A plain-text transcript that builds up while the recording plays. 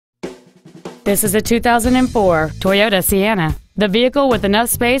This is a 2004 Toyota Sienna, the vehicle with enough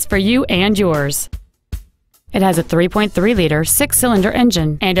space for you and yours. It has a 3.3-liter six-cylinder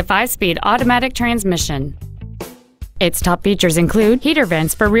engine and a 5-speed automatic transmission. Its top features include heater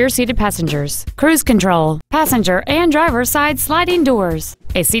vents for rear-seated passengers, cruise control, passenger and driver side sliding doors,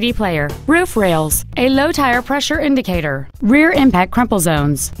 a CD player, roof rails, a low tire pressure indicator, rear impact crumple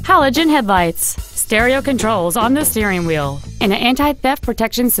zones, halogen headlights, stereo controls on the steering wheel, and an anti-theft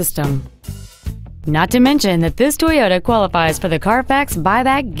protection system. Not to mention that this Toyota qualifies for the Carfax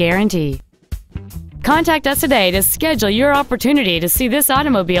buyback guarantee. Contact us today to schedule your opportunity to see this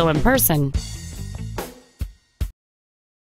automobile in person.